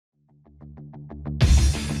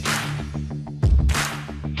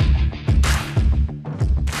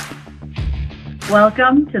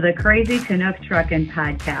Welcome to the Crazy Canuck Truckin'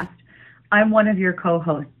 Podcast. I'm one of your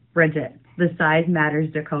co-hosts, Bridget, the Size Matters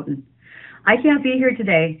Dakotan. I can't be here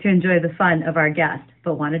today to enjoy the fun of our guest,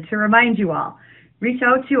 but wanted to remind you all, reach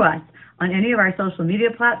out to us on any of our social media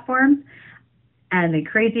platforms and the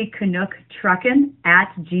Crazy Canuck Truckin'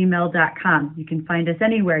 at gmail.com. You can find us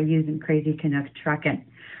anywhere using Crazy Canuck Truckin'.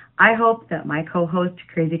 I hope that my co-host,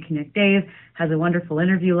 Crazy Canuck Dave, has a wonderful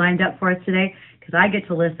interview lined up for us today because I get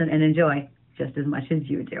to listen and enjoy just as much as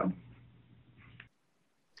you do.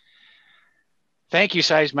 Thank you,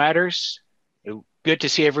 Size Matters. Good to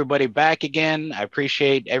see everybody back again. I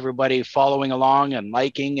appreciate everybody following along and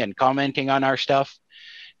liking and commenting on our stuff.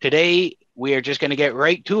 Today, we are just going to get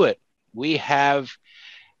right to it. We have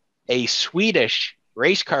a Swedish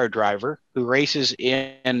race car driver who races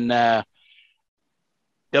in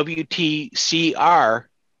WTCR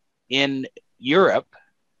in Europe,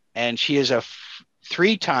 and she is a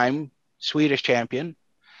three-time Swedish champion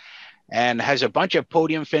and has a bunch of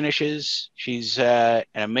podium finishes. She's an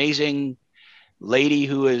amazing lady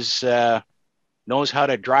who is knows how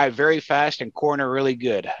to drive very fast and corner really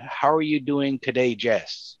good. How are you doing today,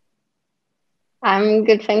 Jess? I'm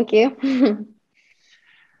good, thank you.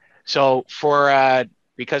 So for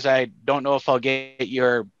because I don't know if I'll get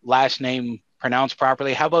your last name pronounced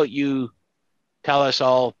properly, how about you tell us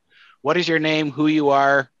all what is your name, who you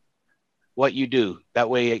are, what you do? That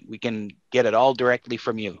way we can get it all directly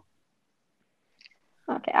from you.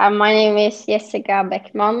 Okay, my name is Jessica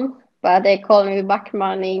Beckman, but they call me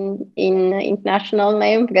Backman in international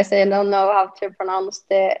name because I don't know how to pronounce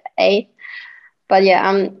the A. But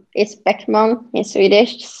yeah, it's Beckman in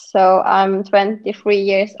Swedish. So I'm 23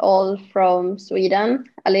 years old from Sweden.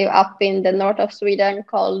 I live up in the north of Sweden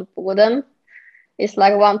called Boden. It's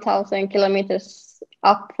like 1,000 kilometers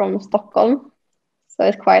up from Stockholm. So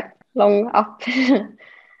it's quite long up.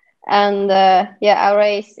 And I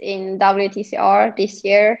race in WTCR this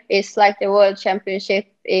year. It's like the World Championship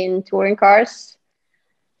in touring cars.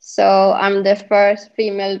 So I'm the first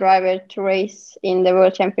female driver to race in the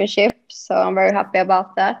World Championship. So I'm very happy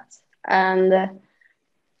about that. And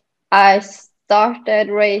I started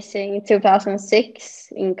racing in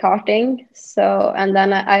 2006 in karting. So, and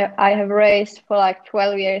then I have raced for like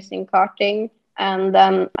 12 years in karting. And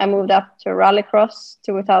then I moved up to rallycross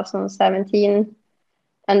 2017.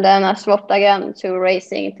 And then I swapped again to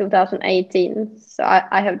racing in 2018. So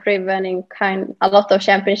I have driven in a lot of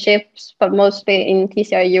championships, but mostly in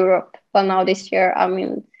TCR Europe. But now this year I'm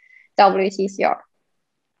in WTCR.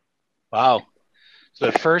 Wow. So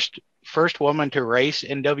the first woman to race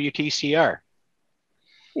in WTCR.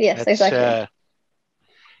 Yes, exactly.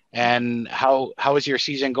 And how is your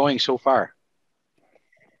season going so far?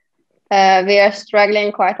 We are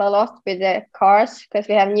struggling quite a lot with the cars because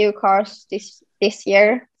we have new cars this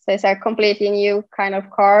year. So it's a completely new kind of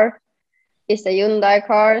car. It's a Hyundai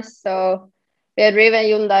car. So we have driven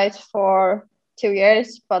Hyundais for 2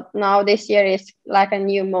 years, but now this year is like a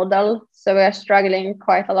new model. So we are struggling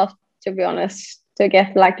quite a lot, to be honest, to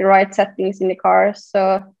get like the right settings in the car.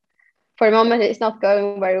 So for the moment, it's not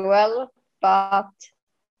going very well. But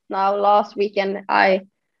now last weekend, I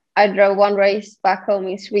drove one race back home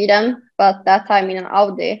in Sweden, but that time in an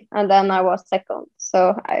Audi, and then I was second.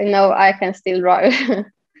 So I know I can still drive.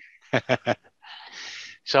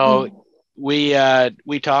 So we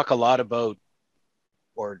talk a lot about,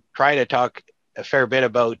 or try to talk a fair bit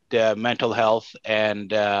about mental health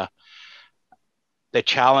and the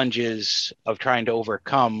challenges of trying to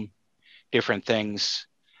overcome different things.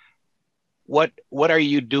 What are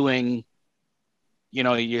you doing? You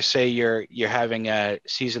know, you say you're having a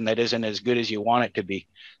season that isn't as good as you want it to be.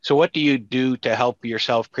 So what do you do to help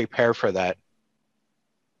yourself prepare for that?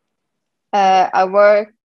 I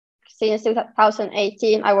work since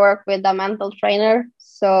 2018. I work with a mental trainer.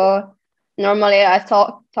 So normally I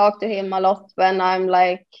talk to him a lot when I'm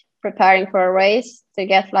like preparing for a race to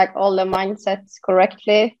get like all the mindsets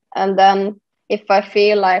correctly. And then if I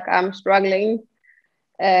feel like I'm struggling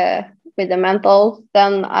with the mental,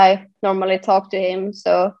 then I normally talk to him.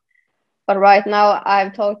 So, but right now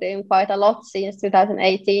I've talked to him quite a lot since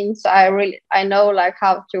 2018. So I know like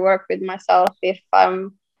how to work with myself if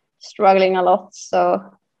I'm struggling a lot.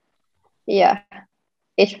 So yeah,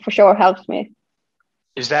 it for sure helps me.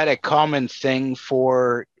 Is that a common thing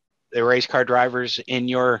for the race car drivers in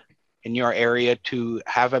your area to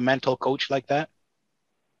have a mental coach like that?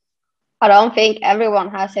 I don't think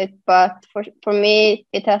everyone has it, but for me,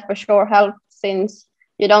 it has for sure helped since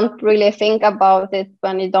you don't really think about it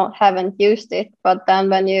when you haven't used it. But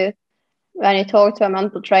then when you talk to a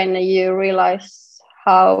mental trainer, you realize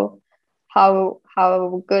how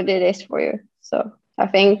good it is for you. So I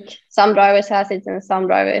think some drivers has it and some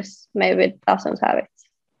drivers maybe doesn't have it.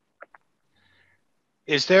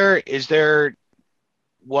 Is there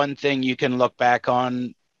one thing you can look back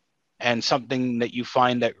on and something that you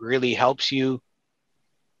find that really helps you?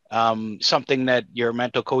 Something that your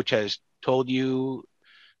mental coach has told you,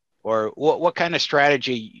 or what kind of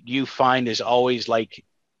strategy do you find is always like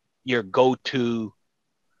your go-to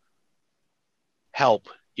help?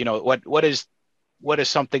 You know, what is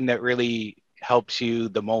something that really helps you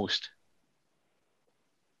the most?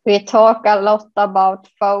 We talk a lot about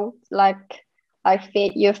thought, like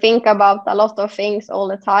you think about a lot of things all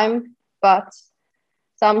the time, but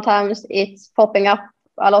sometimes it's popping up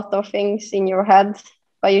a lot of things in your head,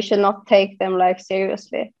 but you should not take them like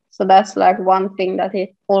seriously. So that's like one thing that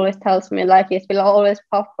it always tells me, like it will always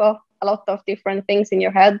pop up a lot of different things in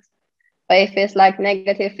your head. But if it's like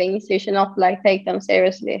negative things, you should not like take them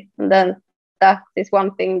seriously. And then that is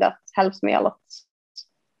one thing that helps me a lot.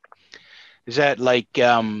 Is that like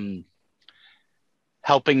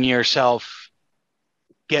helping yourself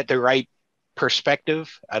get the right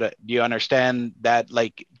perspective? Do you understand that,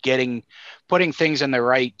 like putting things in the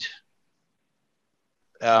right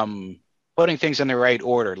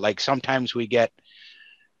order? Like sometimes we get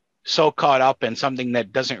so caught up in something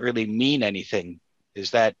that doesn't really mean anything.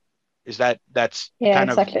 That's kind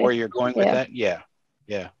exactly. of where you're going with that? Yeah,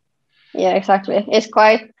 exactly. It's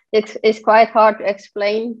quite hard to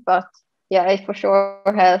explain, but yeah, it for sure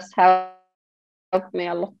has helped me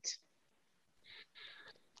a lot.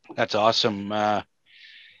 That's awesome.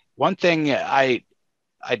 One thing I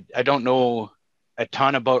don't know a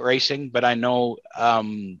ton about racing, but I know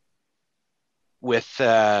with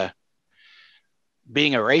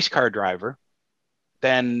being a race car driver,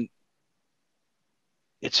 then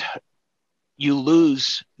you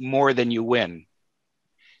lose more than you win.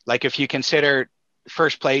 Like if you consider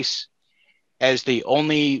first place as the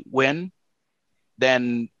only win,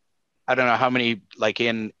 then I don't know how many, like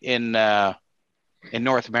in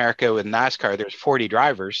North America with NASCAR, there's 40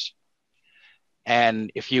 drivers.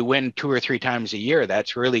 And if you win 2 or 3 times a year,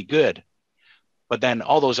 that's really good. But then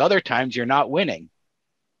all those other times you're not winning.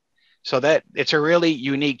 So that it's a really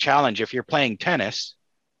unique challenge. If you're playing tennis,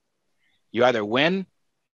 you either win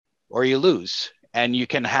or you lose, and you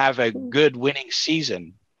can have a good winning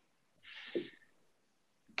season.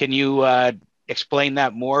 Can you explain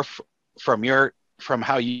that more from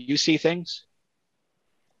how you see things?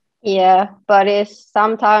 Yeah, but it's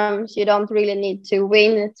sometimes you don't really need to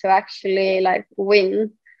win to actually like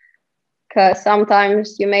win, because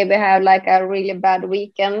sometimes you maybe have like a really bad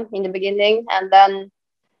weekend in the beginning and then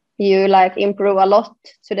you like improve a lot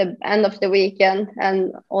to the end of the weekend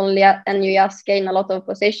and you just gain a lot of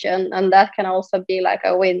position, and that can also be like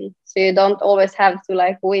a win. So you don't always have to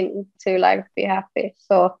like win to like be happy.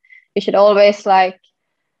 So you should always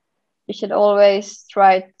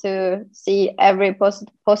try to see every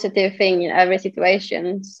positive thing in every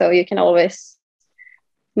situation, so you can always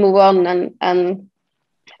move on and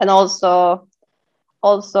also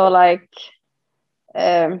like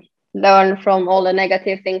learn from all the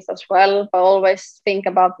negative things as well, but always think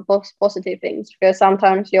about the positive things, because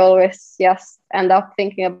sometimes you always just end up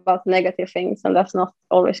thinking about negative things, and that's not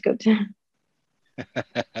always good.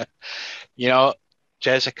 You know,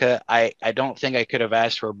 Jessica, I don't think I could have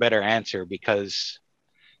asked for a better answer, because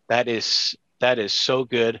that is so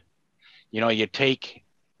good. You know, you take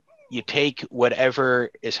whatever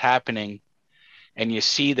is happening and you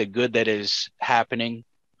see the good that is happening,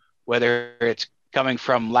 whether it's coming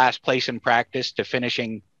from last place in practice to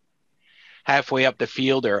finishing halfway up the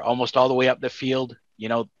field or almost all the way up the field. You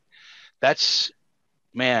know, that's,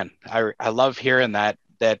 man, I love hearing that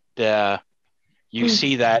you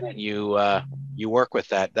see that and you work with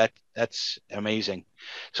that. That's amazing.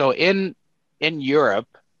 So in Europe,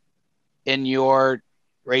 in your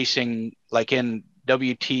racing, like in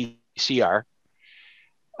WTCR,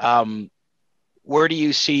 where do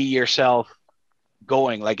you see yourself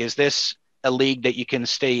going? Like, is this a league that you can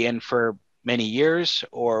stay in for many years,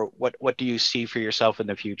 or what do you see for yourself in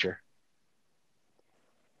the future?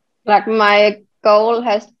 Like my goal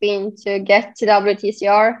has been to get to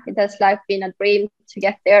WTCR. It has like been a dream to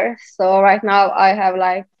get there. So right now I have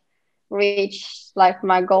like reached like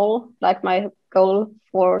my goal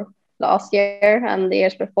for last year and the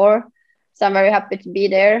years before. So I'm very happy to be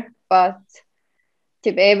there. But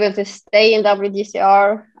to be able to stay in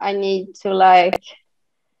WTCR, I need to like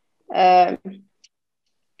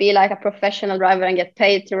be like a professional driver and get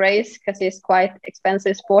paid to race, because it's quite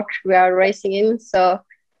expensive sport we are racing in. So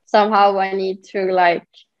somehow I need to like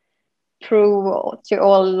prove to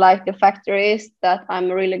all like the factories that I'm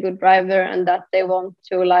a really good driver and that they want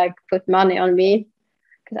to like put money on me.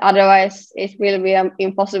 Otherwise it will be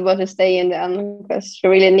impossible to stay in the end, because you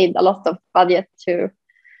really need a lot of budget to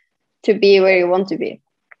be where you want to be.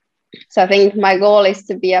 So I think my goal is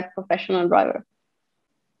to be a professional driver.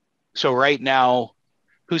 So right now,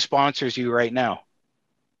 who sponsors you right now?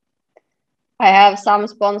 I have some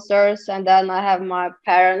sponsors, and then I have my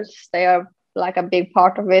parents. They are like a big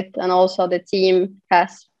part of it, and also the team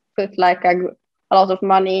has put like a lot of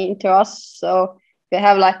money into us. So we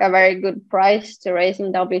have like a very good price to race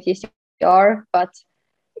in WTCR, but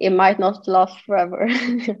it might not last forever.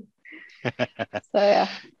 So yeah.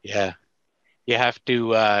 Yeah. You have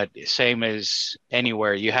to, same as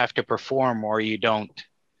anywhere, you have to perform or you don't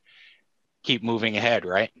keep moving ahead,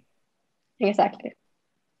 right? Exactly.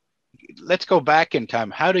 Let's go back in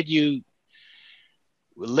time. How did you,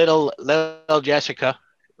 little Jessica,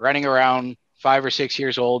 running around 5 or 6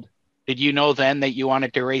 years old, did you know then that you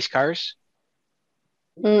wanted to race cars?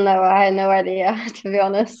 No, I had no idea, to be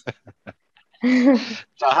honest.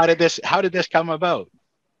 So how did this come about?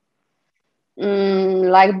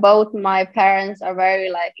 Like both my parents are very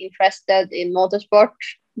like interested in motorsport,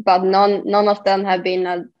 but none of them have been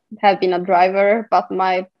a driver. But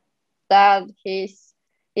my dad, he's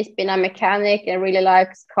been a mechanic and really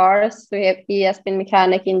likes cars. So he has been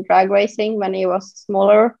mechanic in drag racing when he was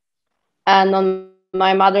smaller. And on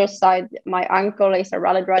my mother's side, my uncle is a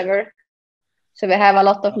rally driver. So we have a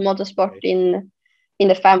lot of motorsport in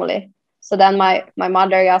the family. So then my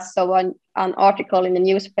mother just saw an article in the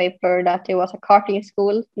newspaper that there was a karting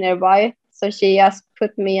school nearby. So she just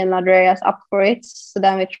put me and Andreas up for it. So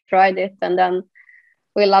then we tried it, and then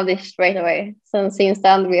we loved it straight away. So since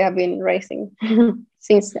then we have been racing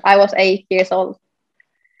since I was 8 years old.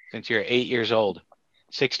 Since you're 8 years old,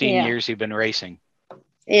 16 years you've been racing.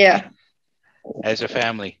 Yeah. As a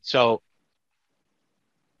family. So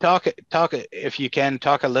talk if you can,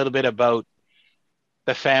 talk a little bit about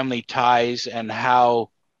the family ties and how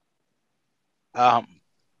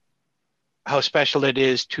special it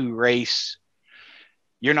is to race.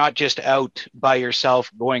 You're not just out by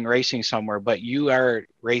yourself going racing somewhere, but you are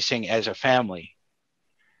racing as a family.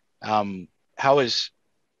 Can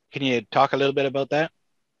you talk a little bit about that?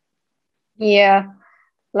 Yeah,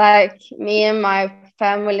 like me and my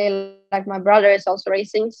family, like my brother is also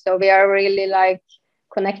racing, so we are really like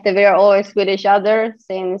connected. We are always with each other,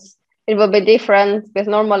 since it will be different because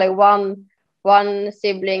normally one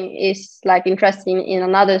sibling is like interested in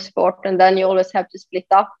another sport, and then you always have to split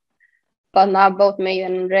up. But now both me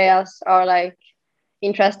and Andreas are like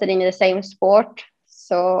interested in the same sport.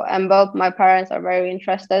 So, and both my parents are very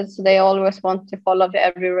interested, so they always want to follow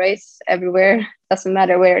every race everywhere, doesn't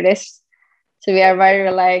matter where it is. So we are very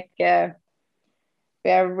like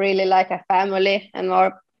we are really like a family, and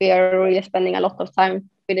we are really spending a lot of time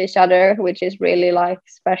with each other, which is really like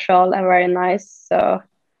special and very nice. So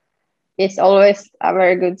it's always a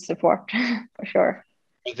very good support for sure.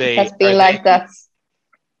 It has been like that.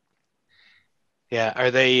 Yeah.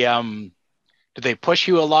 Are they do they push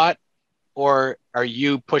you a lot, or are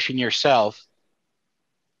you pushing yourself?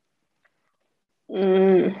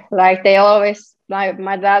 Like they always,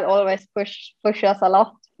 my dad always push us a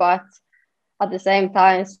lot, but at the same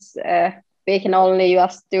time, we can only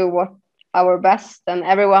just do what our best, and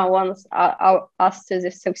everyone wants us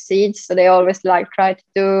to succeed. So they always like try to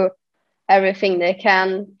do everything they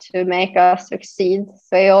can to make us succeed.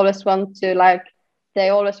 So they always want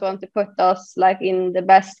to put us like in the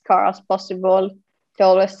best cars possible, to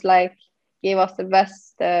always like give us the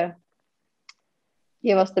best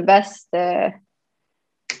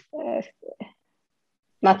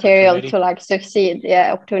material to like succeed.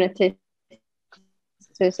 Yeah, opportunity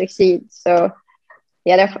to succeed. So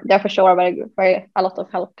yeah, they're for sure very a lot of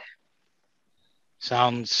help.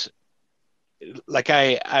 Sounds like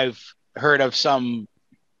I've heard of some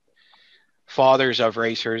fathers of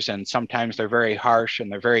racers, and sometimes they're very harsh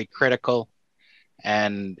and they're very critical.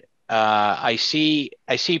 And I see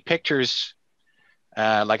pictures.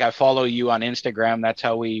 Like I follow you on Instagram. That's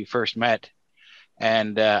how we first met.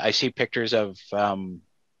 And I see pictures of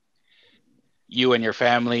you and your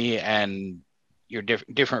family and your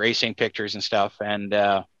different racing pictures and stuff. And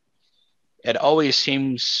it always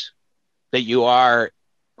seems that you are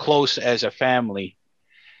close as a family.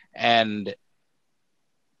 And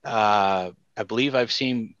I believe I've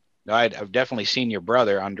definitely seen your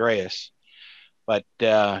brother, Andreas, but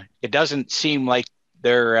it doesn't seem like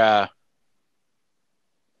they're,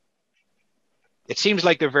 it seems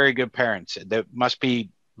like they're very good parents. That must be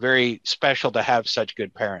very special to have such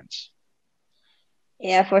good parents.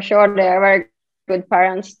 Yeah, for sure. They are very good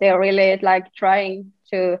parents. They're really like trying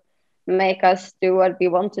to make us do what we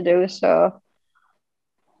want to do. So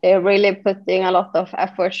they're really putting a lot of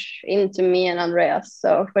effort into me and Andreas.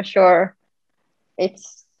 So for sure,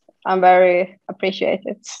 I'm very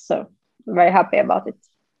appreciated. So I'm very happy about it.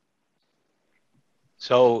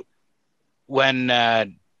 So when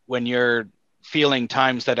you're feeling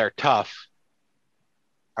times that are tough,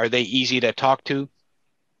 are they easy to talk to?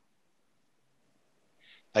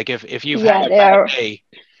 Like if you've had a bad day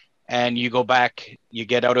and you go back, you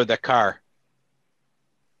get out of the car,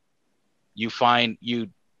 you find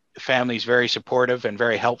family's very supportive and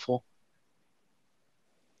very helpful.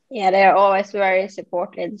 Yeah, they're always very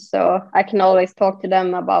supportive. So I can always talk to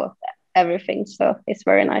them about everything. So it's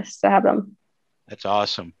very nice to have them. That's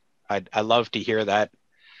awesome. I love to hear that.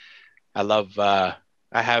 I love, I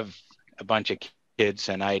have a bunch of kids,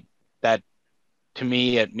 and that to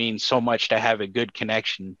me, it means so much to have a good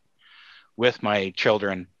connection with my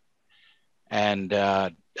children. And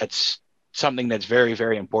that's something that's very,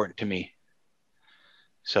 very important to me.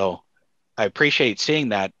 So I appreciate seeing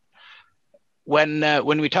that.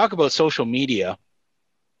 When we talk about social media,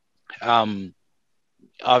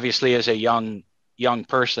 obviously as a young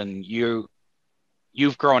person,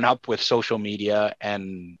 you've grown up with social media,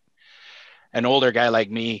 and an older guy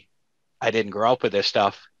like me, I didn't grow up with this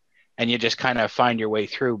stuff, and you just kind of find your way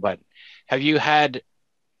through. But have you had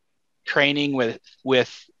training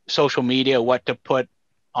with social media, what to put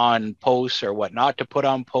on posts or what not to put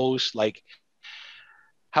on posts? Like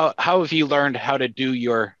how have you learned how to do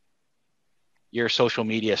your social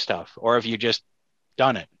media stuff, or have you just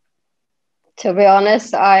done it? To be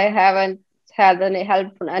honest, I haven't had any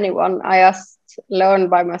help from anyone. I just learned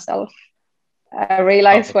by myself. I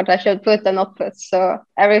realize what I should put and not put. So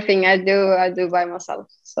everything I do by myself.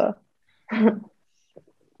 So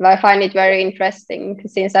I find it very interesting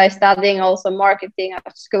since I'm studying also marketing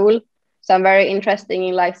at school. So I'm very interested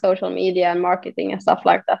in like social media and marketing and stuff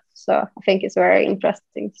like that. So I think it's very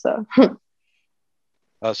interesting. So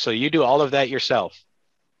so you do all of that yourself?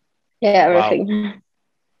 Yeah, everything. Wow.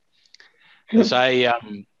 Because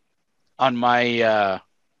on my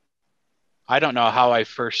I don't know how I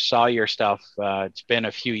first saw your stuff. It's been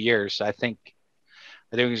a few years. I think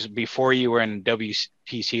it was before you were in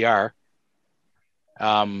WTCR.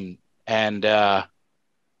 And I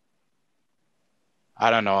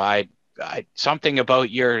don't know, I something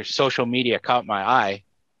about your social media caught my eye,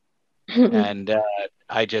 and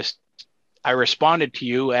I responded to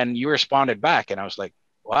you, and you responded back, and I was like,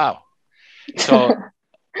 wow. So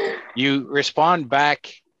you respond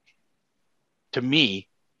back to me,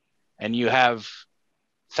 and you have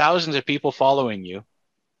thousands of people following you.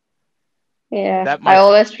 Yeah, that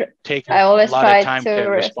must take a lot of time to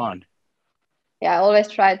respond. Yeah, I always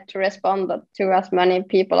try to respond to as many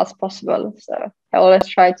people as possible. So I always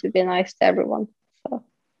try to be nice to everyone. So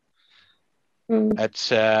that's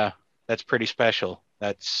pretty special.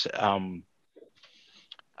 That's I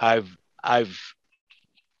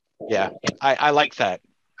like that.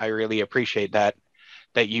 I really appreciate that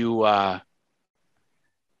you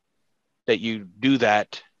do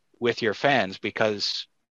that with your fans, because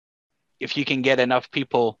if you can get enough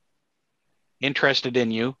people interested in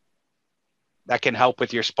you, that can help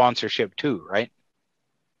with your sponsorship too, right?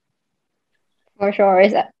 For sure,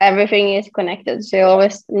 everything is connected. So you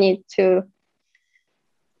always need to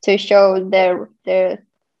show the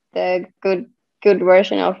good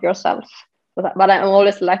version of yourself. But I'm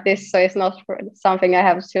always like this, so it's not something I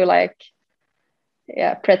have to like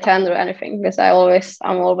pretend or anything, because I'm always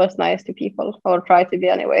nice to people, or try to be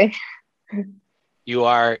anyway.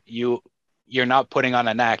 You're not putting on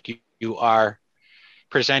an act. You are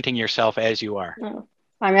presenting yourself as you are. No,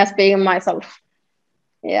 I'm just being myself.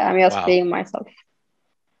 Yeah, I'm just being myself.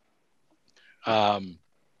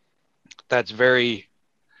 That's very,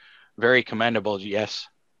 very commendable. Yes.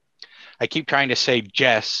 I keep trying to say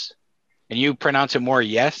Jess, and you pronounce it more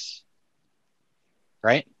yes,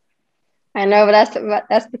 right? I know, but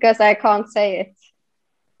that's because I can't say it.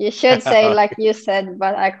 You should say like you said,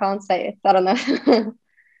 but I can't say it. I don't know.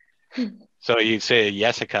 So you say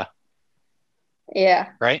Jessica. Yeah.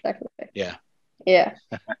 Right? Exactly. Yeah. Yeah.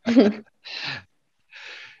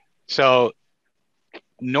 So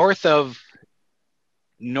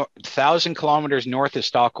 1,000 kilometers north of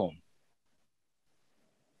Stockholm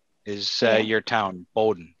is your town,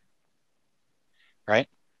 Boden, right?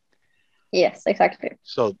 Yes, exactly.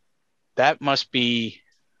 So that must be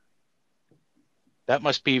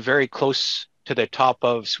very close to the top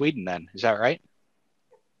of Sweden then. Is that right?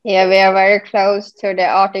 Yeah, we are very close to the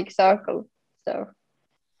Arctic Circle. So.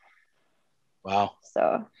 Wow.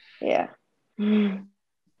 So, yeah.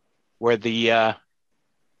 Where the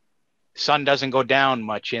sun doesn't go down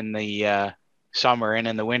much in the summer, and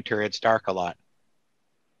in the winter it's dark a lot.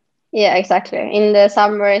 Yeah, exactly. In the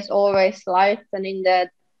summer it's always light, and in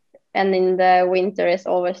the winter it's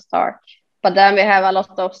always dark. But then we have a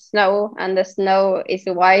lot of snow, and the snow is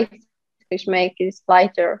white, which makes it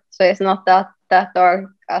lighter. So it's not that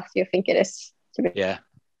dark as you think it is, to be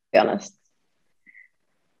honest.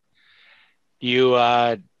 You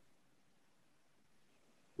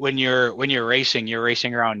when you're racing, you're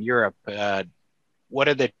racing around Europe. What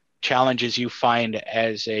are the challenges you find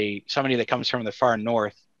as somebody that comes from the far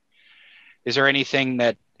north? Is there anything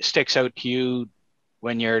that sticks out to you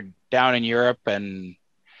when you're down in Europe and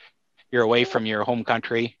you're away from your home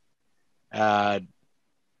country?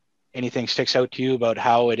 Anything sticks out to you about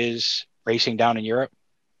how it is racing down in Europe?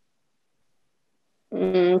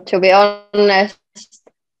 To be honest,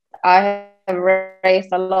 I have raced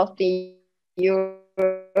a lot in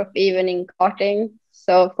Europe, even in karting.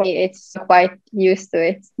 So for me, it's quite used to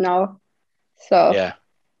it now. So yeah.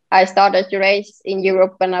 I started to race in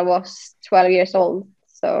Europe when I was 12 years old.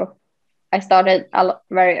 So I started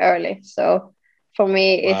very early. So for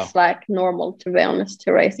me, it's like normal, to be honest,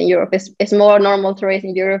 to race in Europe. It's more normal to race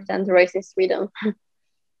in Europe than to race in Sweden.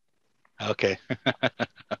 Okay.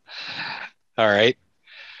 All right.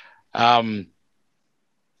 How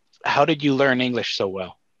did you learn English so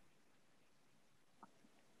well?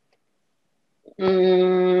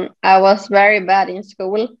 I was very bad in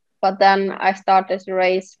school, but then I started to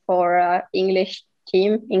race for an English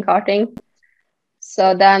team in karting.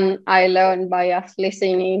 So then I learned by just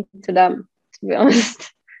listening to them, to be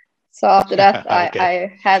honest. So after that, Okay.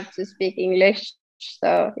 I had to speak English.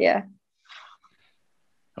 So yeah.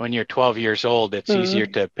 When you're 12 years old, it's easier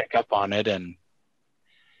to pick up on it and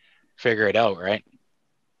figure it out, right?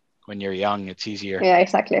 When you're young, it's easier. Yeah,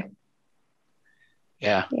 exactly.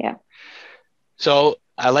 Yeah. Yeah. So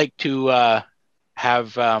I like to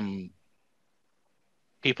have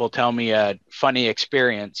people tell me a funny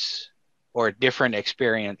experience or a different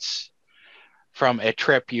experience from a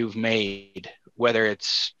trip you've made, whether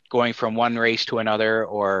it's going from one race to another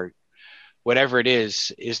or whatever it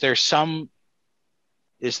is. Is there some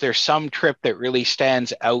trip that really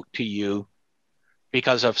stands out to you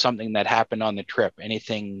because of something that happened on the trip?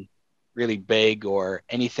 Anything really big or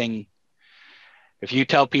anything? If you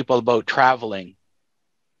tell people about traveling,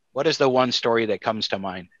 what is the one story that comes to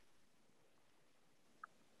mind?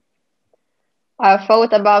 I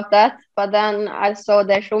thought about that, but then I saw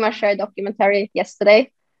the Schumacher documentary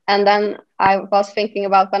yesterday, and then I was thinking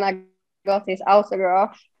about when I got his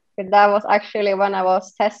autograph. That was actually when I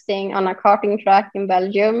was testing on a karting track in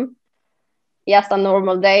Belgium. Just a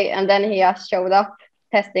normal day, and then he just showed up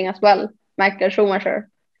testing as well, Michael Schumacher,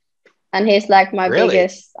 and he's like my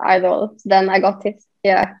biggest idol. Then I got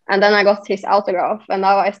his autograph, and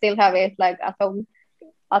now I still have it like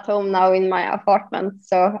at home now in my apartment.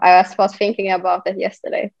 So I was thinking about it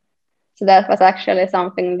yesterday. So that was actually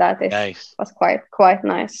something that was quite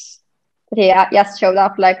nice. He just showed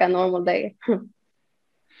up like a normal day.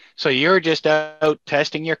 So you're just out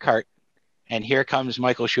testing your kart, and here comes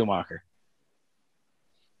Michael Schumacher.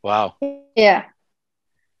 Wow. Yeah.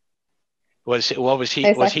 Was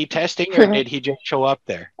he testing, or did he just show up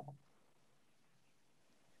there?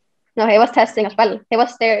 No, he was testing as well. He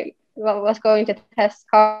was there. Was going to test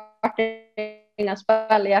karting as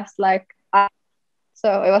well. Yes, like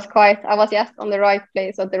so it was I was just on the right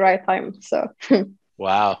place at the right time. So.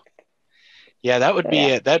 Wow. Yeah, that would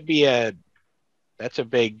be that's a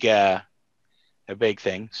big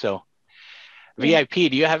thing. So VIP,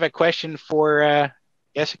 do you have a question for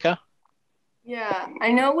Jessica? Yeah,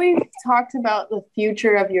 I know we've talked about the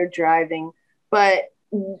future of your driving, but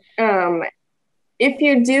if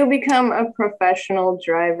you do become a professional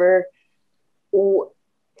driver,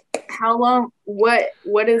 how long, what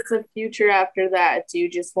is the future after that? Do you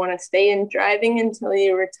just want to stay in driving until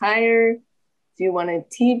you retire? Do you want to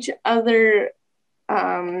teach other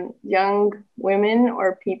young women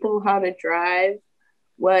or people how to drive?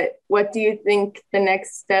 What do you think the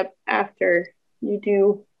next step after you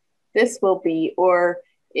do this will be? Or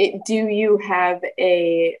do you have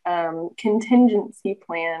a contingency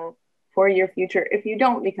plan for your future if you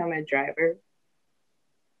don't become a driver?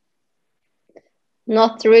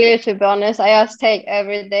 Not really, to be honest. I just take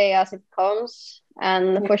every day as it comes.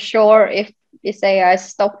 And for sure, if you say I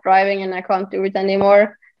stop driving and I can't do it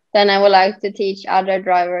anymore, then I would like to teach other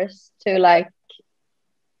drivers to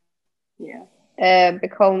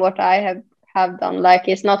become what I have done. Like,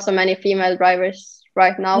 it's not so many female drivers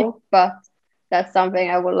right now, but that's something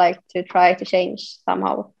I would like to try to change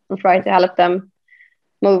somehow and try to help them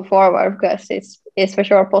move forward, because it's for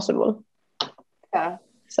sure possible. Yeah.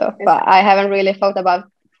 So, but I haven't really thought about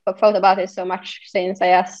it so much since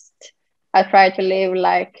I tried to live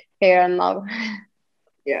like here and now.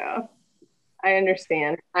 Yeah, I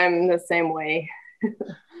understand. I'm the same way.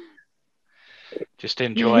 Just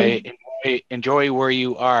enjoy where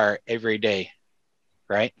you are every day,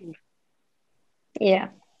 right? Yeah.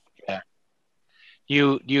 Yeah.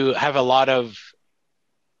 You have a lot of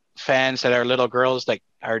fans that are little girls that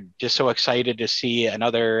are just so excited to see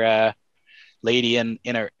another lady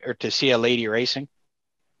or to see a lady racing.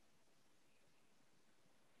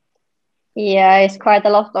 Yeah, it's quite a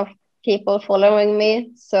lot of people following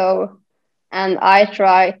me. So, and I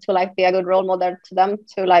try to like be a good role model to them,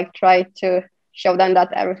 to like try to show them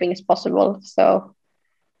that everything is possible. So,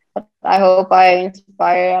 but I hope I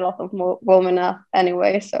inspire a lot of more women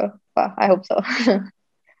anyway. So, but I hope so.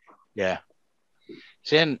 Yeah.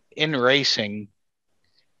 So in racing,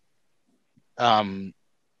 there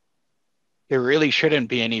really shouldn't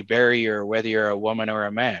be any barrier whether you're a woman or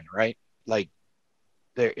a man, right? Like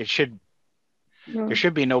there should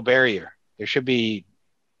be no barrier.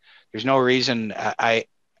 There's no reason. I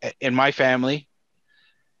in my family,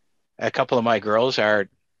 a couple of my girls are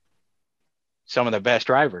some of the best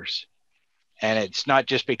drivers. And it's not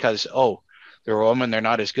just because, oh, they're a woman, they're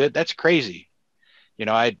not as good. That's crazy. You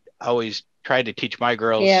know, I always tried to teach my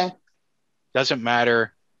girls, doesn't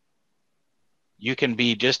matter. You can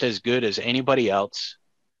be just as good as anybody else.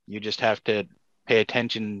 You just have to pay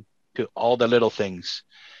attention to all the little things,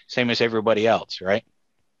 same as everybody else, right?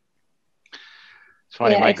 It's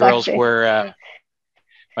funny. Yeah, My exactly.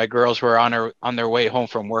 girls were on their way home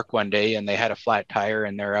from work one day, and they had a flat tire,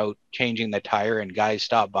 and they're out changing the tire, and guys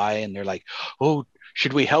stop by, and they're like, "Oh,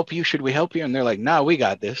 should we help you? Should we help you?" And they're like, "No, we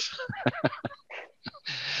got this."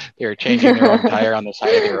 They were changing their own tire on the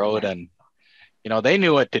side of the road, and you know, they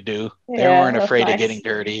knew what to do. They weren't That's afraid of nice. getting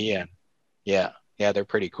dirty, and yeah, they're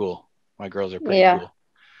pretty cool. My girls are pretty cool.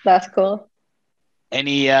 That's cool.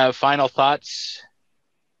 Any final thoughts,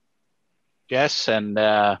 Jess, and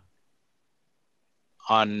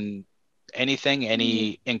on anything,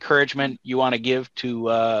 any encouragement you want to give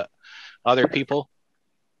to other people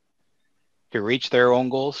to reach their own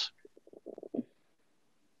goals?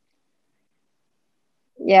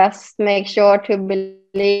 Yes, make sure to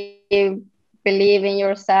believe in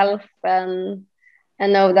yourself and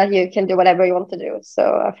know that you can do whatever you want to do.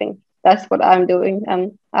 So I think that's what I'm doing,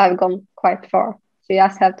 and I've gone quite far. So you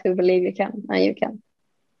just have to believe you can, and you can.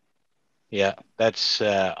 Yeah, that's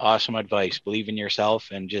awesome advice. Believe in yourself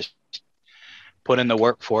and just put in the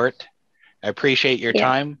work for it. I appreciate your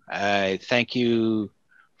time. I thank you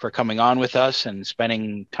for coming on with us and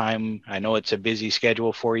spending time. I know it's a busy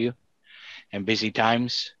schedule for you and busy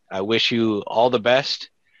times. I wish you all the best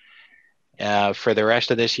for the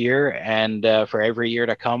rest of this year and for every year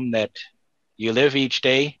to come, that you live each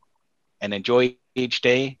day and enjoy each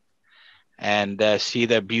day and see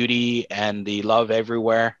the beauty and the love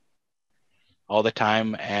everywhere all the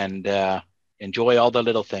time, and enjoy all the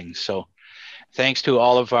little things. So thanks to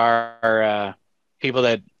all of our people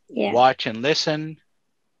that watch and listen.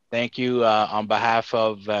 Thank you on behalf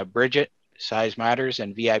of Bridget, Size Matters,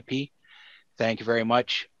 and VIP. Thank you very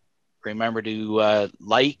much. Remember to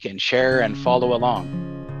like and share and follow along.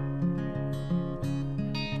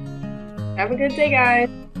 Have a good day,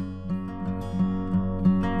 guys.